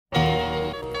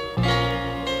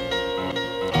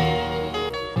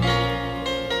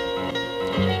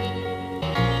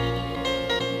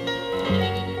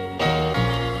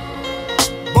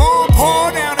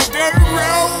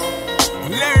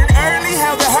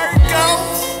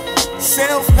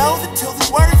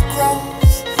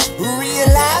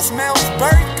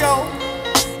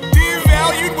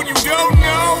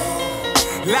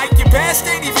best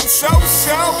ain't even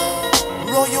so-so.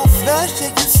 Royal flush,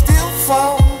 yet you still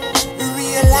fall. You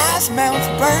realize Mount's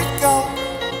birth goal.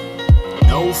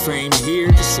 No fame here,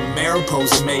 just some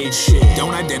Mariposa made shit.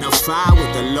 Don't identify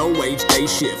with the low-wage day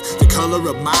shift. The color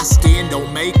of my skin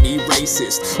don't make me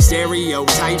racist.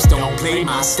 Stereotypes don't play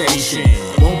my station.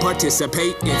 Won't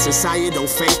participate in societal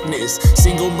fakeness.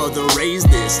 Single mother raised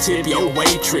this, tip your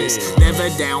waitress. Never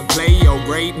downplay your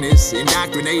greatness.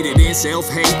 Indoctrinated in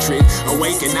self-hatred.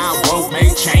 Awaken, I won't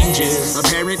make changes.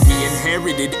 Apparently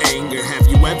inherited anger. Have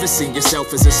you ever seen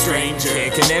yourself as a stranger?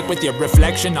 Can't connect with your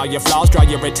reflection. All your flaws draw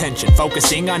your attention.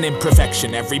 Focusing on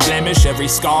imperfection. Every blemish, every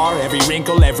scar, every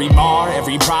wrinkle, every mar,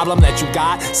 every problem that you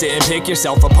got. Sit and pick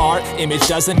yourself apart. Image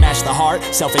doesn't match the heart.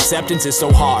 Self-acceptance is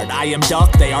so hard. I am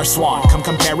duck, they are swan. Come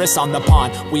compare us on the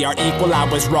pond. We are equal, I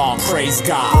was wrong. Praise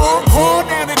God. Pour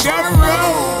down the dirty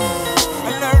road.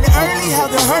 I learned early how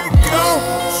the hurt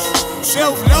goes.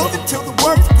 Self-loathing till the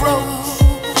worth grows.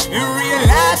 And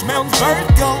realize Mount's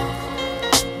birth goal.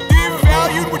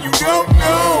 Devalued when you don't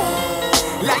know.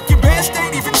 Like your best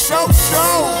ain't even so-so.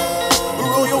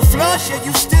 Royal flush, yeah,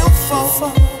 you still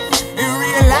fall. And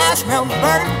realize Mount's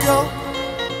birth goal.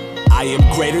 I am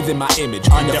greater than my image,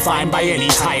 undefined by any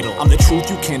title. I'm the truth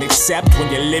you can't accept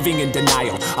when you're living in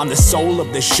denial. I'm the soul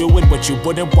of the shoe in which you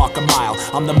wouldn't walk a mile.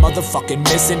 I'm the motherfucking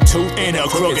missing tooth in a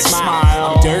crooked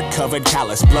smile. I'm dirt-covered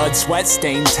callous, blood, sweat,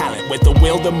 stained talent. With the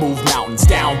will to move mountains,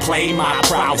 downplay my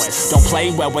prowess. Don't play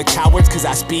well with cowards, cause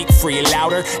I speak free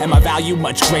louder. And my value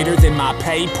much greater than my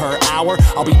pay per hour.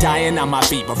 I'll be dying on my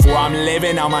feet before I'm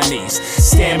living on my knees.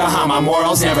 Stand behind my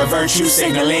morals, never virtue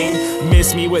signaling.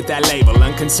 Miss me with that label,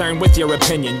 unconcerned with your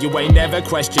opinion. You ain't never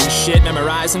questioned shit,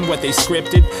 memorizing what they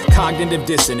scripted. Cognitive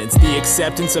dissonance, the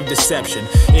acceptance of deception.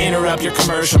 Interrupt your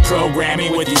commercial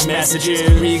programming with these messages.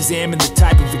 Re-examine the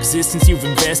type of existence you've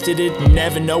invested in.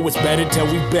 Never know what's better till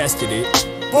we bested it.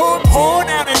 Pour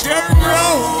down the dirt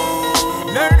road.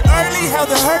 Learn early how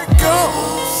the hurt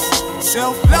goes.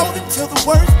 Self-loathing till the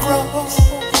worth grows.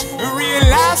 And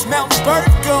realize Mount's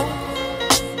birth goal.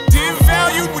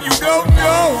 Devalued when you don't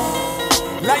know.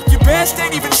 Like your best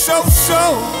ain't even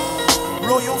so-so.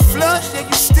 Royal flush, yeah,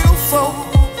 you still fall.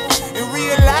 And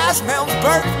realize Mount's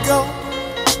birth goal.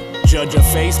 Judge a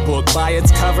Facebook by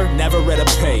its cover, never read a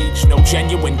page. No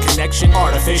genuine connection,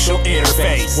 artificial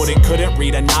interface. Wouldn't, couldn't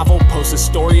read a novel, post a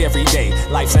story every day.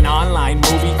 Life's an online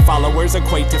movie, followers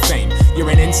equate to fame. You're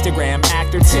an Instagram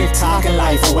actor, TikTok and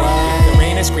life away. There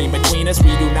ain't a screen between us,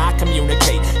 we do not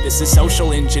communicate. This is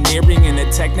social engineering in a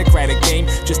technocratic game.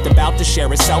 Just about to share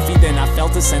a selfie, then I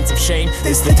felt a sense of shame.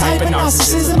 This the type of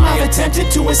narcissism I've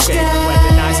attempted to escape.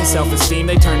 Weaponizing self-esteem,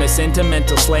 they turn us into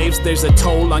mental slaves. There's a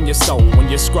toll on your soul when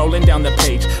you're scrolling down the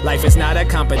page. Life is not a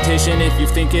competition. If you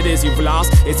think it is, you've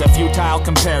lost. It's a futile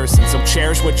comparison, so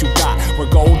cherish what you got. We're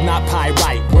gold, not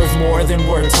pyrite, worth more than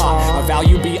we're taught. A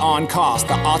value beyond cost,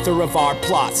 the author of our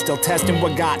plot. Still testing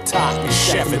what got taught, the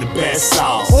chef of the best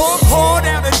sauce. Pour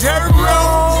down the dirt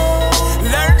road.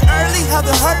 Learn early how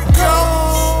the hurt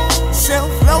goes.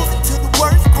 Self-loathing till the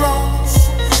worth grows.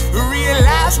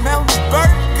 Realize Mount's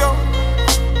birth